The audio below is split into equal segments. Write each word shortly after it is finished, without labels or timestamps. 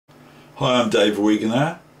Hi, I'm David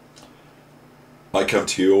Weegenaar. I come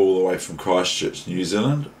to you all the way from Christchurch, New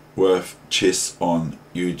Zealand, with chess on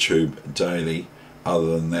YouTube daily,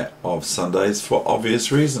 other than that of Sundays for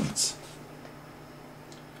obvious reasons.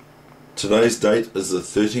 Today's date is the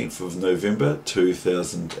 13th of November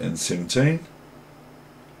 2017.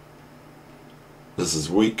 This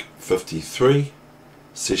is week 53,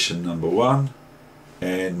 session number 1,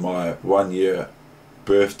 and my 1 year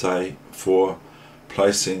birthday for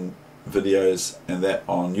placing videos and that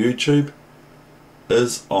on YouTube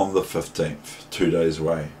is on the 15th, 2 days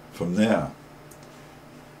away from now.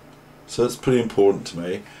 So it's pretty important to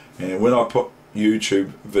me, and when I put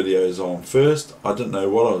YouTube videos on first, I didn't know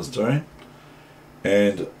what I was doing,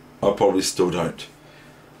 and I probably still don't.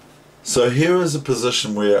 So here is a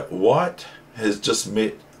position where white has just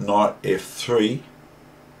met knight f3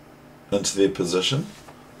 into their position.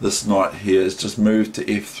 This knight here has just moved to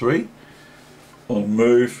f3 on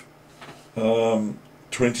move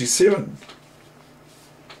 27,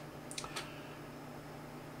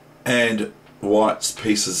 and white's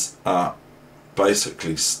pieces are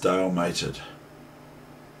basically stalemated.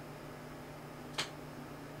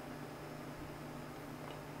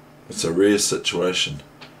 It's a rare situation.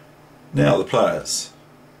 Now the players.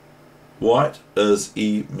 White is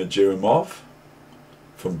Magerramov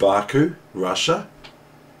from Baku, Russia,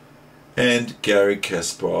 and Garry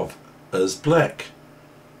Kasparov is black.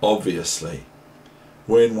 Obviously,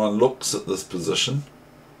 when one looks at this position,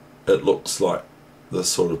 it looks like the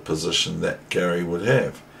sort of position that Garry would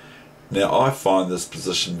have. Now I find this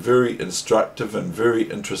position very instructive and very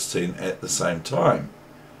interesting at the same time.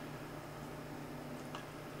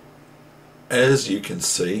 As you can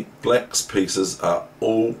see, black's pieces are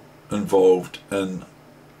all involved in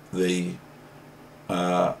the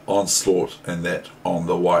onslaught and that on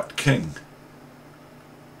the white king.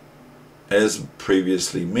 As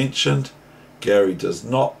previously mentioned, Garry does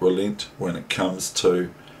not relent when it comes to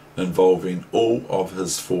involving all of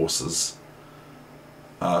his forces,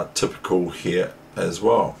 typical here as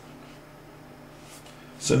well.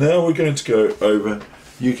 So now we're going to go over,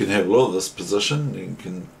 you can have a look at this position, you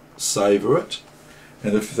can savour it,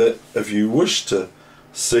 and if you wish to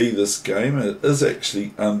see this game, it is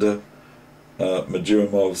actually under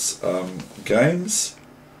Magerramov's games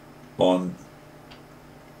on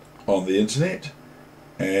the internet,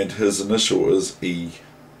 and his initial is E.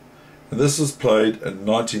 And this was played in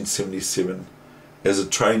 1977 as a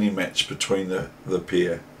training match between the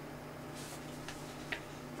pair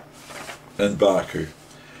in Baku.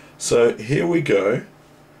 So here we go.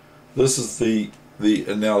 This is the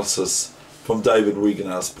analysis from David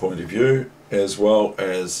Weegenaar's point of view, as well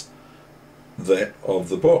as that of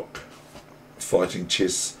the book, Fighting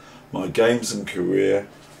Chess, My Games and Career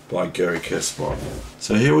by Garry Kasparov.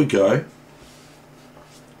 So here we go.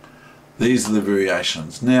 These are the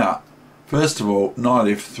variations. Now, first of all, knight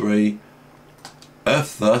f3.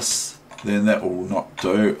 If this, then that will not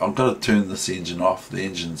do. I've got to turn this engine off. The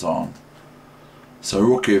engine's on. So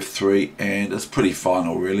rook f3, and it's pretty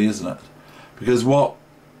final really, isn't it? Because what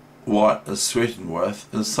white is threatened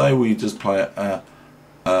with is, say we just play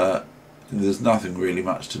there's nothing really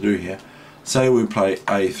much to do here. Say we play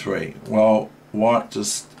a3. Well, white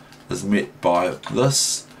just is met by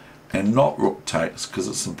this, and not rook takes because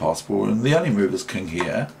it's impossible, and the only move is king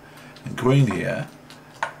here and queen here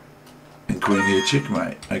and queen here,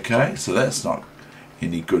 checkmate. Okay, so that's not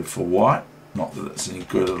any good for white, not that it's any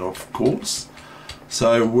good at all, of course.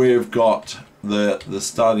 So we've got the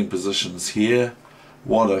starting positions here.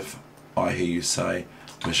 What if I hear you say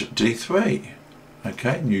bishop d3?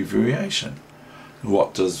 Okay, new variation.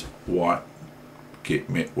 What does white get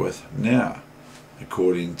met with now,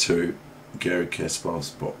 according to Garry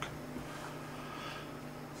Kasparov's book?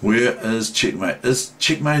 Where is checkmate? Is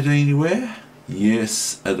checkmate anywhere?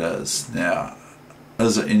 Yes, it is. Now,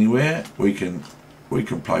 is it anywhere? We can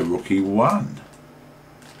play rook e1,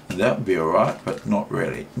 and that would be alright, but not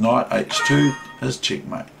really. Knight h2 is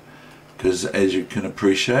checkmate, because as you can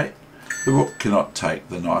appreciate, the rook cannot take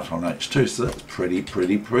the knight on h2, so that's pretty,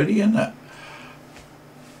 isn't it?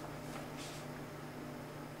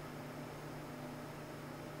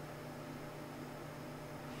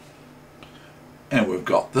 And we've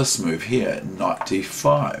got this move here, knight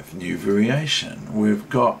d5, new variation. We've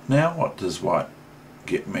got, now what does white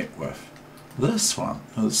get met with? This one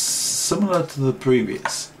is similar to the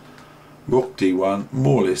previous. Rook d1,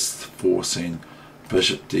 more or less forcing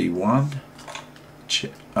bishop d1,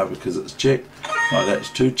 check, because it's check, knight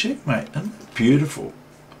h2, checkmate. Isn't it beautiful?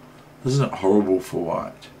 Isn't it horrible for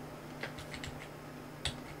white?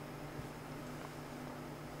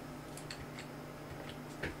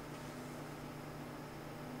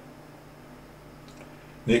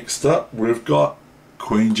 Next up we've got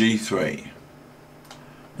Queen G3.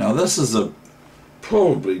 Now this is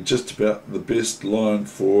probably just about the best line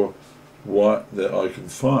for white that I can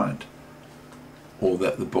find, or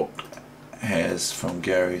that the book has from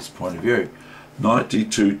Gary's point of view. Knight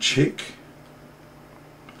D2 check,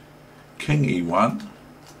 King E1,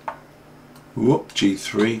 Rook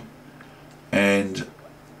G3, and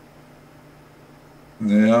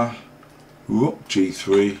now Rook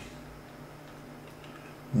G3,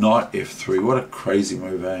 Knight F3. What a crazy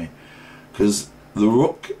move, eh? Because the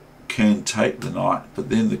Rook can take the Knight, but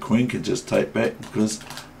then the Queen can just take back because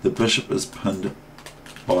the Bishop is pinned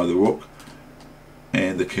by the Rook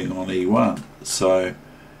and the King on E1. So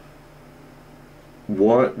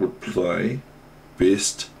white would play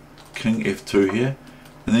best King F2 here,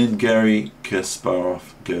 and then Gary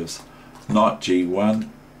Kasparov gives Knight G1,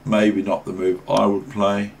 maybe not the move I would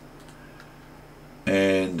play,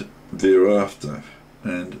 and thereafter.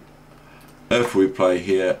 And if we play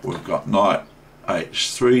here, we've got Knight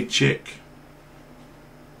H3 check,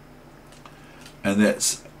 and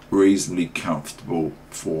that's reasonably comfortable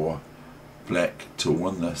for black to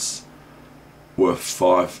win this, with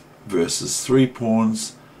 5 versus 3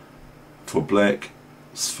 pawns for black's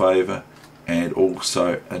favour, and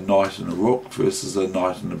also a knight and a rook versus a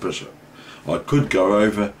knight and a bishop. I could go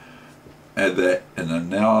over at that and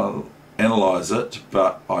analyse it,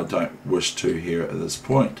 but I don't wish to here at this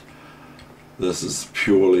point. This is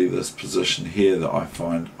purely this position here that I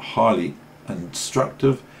find highly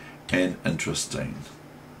instructive and interesting.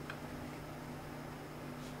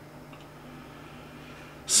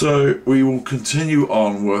 So we will continue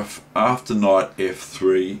on with after Knight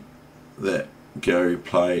F3 that Gary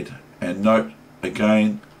played, and note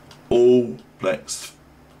again all black's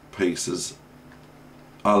pieces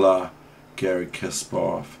a la Gary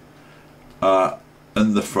Kasparov are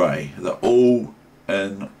in the fray. They're all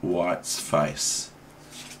in white's face.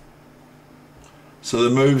 So the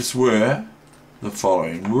moves were the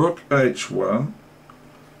following: Rook H1,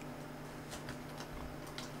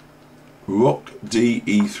 Rook D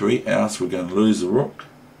E3, else we're going to lose the Rook,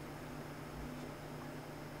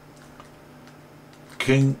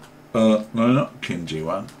 King, no, not King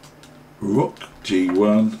G1, Rook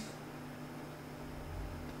G1,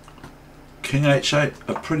 King H8,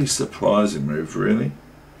 a pretty surprising move really,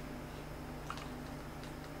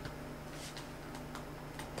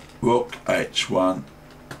 Rook H1,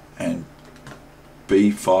 and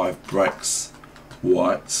B5 breaks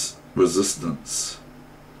white's resistance.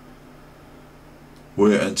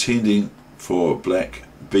 We're intending for black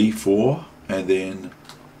B4 and then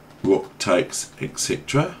Rook takes,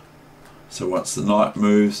 etc. So once the knight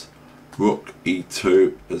moves, Rook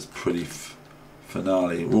E2 is pretty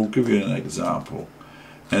finale. We'll give you an example.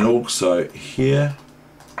 And also here,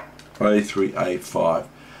 A3, A5.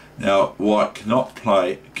 Now white cannot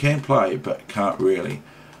play, can play but can't really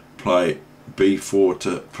play B4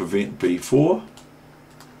 to prevent B4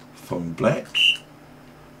 from black,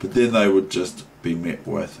 but then they would just be met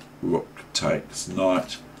with Rook takes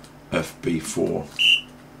knight if B4.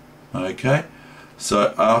 Okay,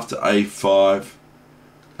 so after A5,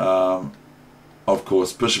 of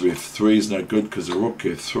course Bishop F3 is no good because of Rook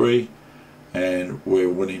F3, and we're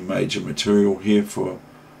winning major material here for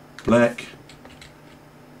black.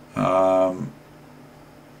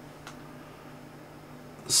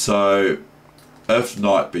 So if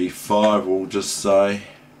knight B5, we'll just say,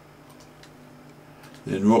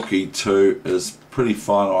 then Rook E2 is pretty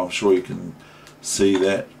final. I'm sure you can see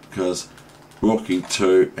that because Rook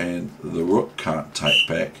E2 and the Rook can't take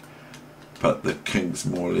back, but the King's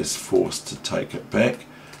more or less forced to take it back.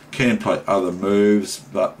 Can play other moves,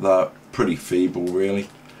 but they're pretty feeble really.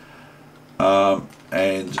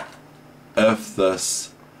 And if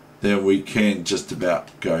this, then we can just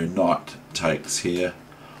about go knight takes here,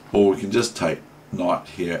 or we can just take knight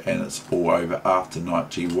here and it's all over after knight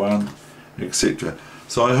G1, etc.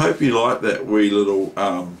 So I hope you like that wee little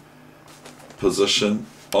position.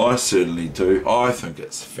 I certainly do. I think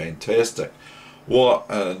it's fantastic. What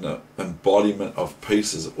an embodiment of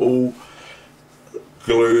pieces all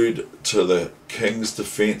glued to the King's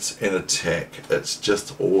defense and attack. It's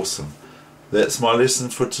just awesome. That's my lesson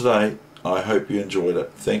for today. I hope you enjoyed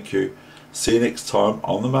it. Thank you. See you next time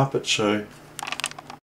on The Muppet Show.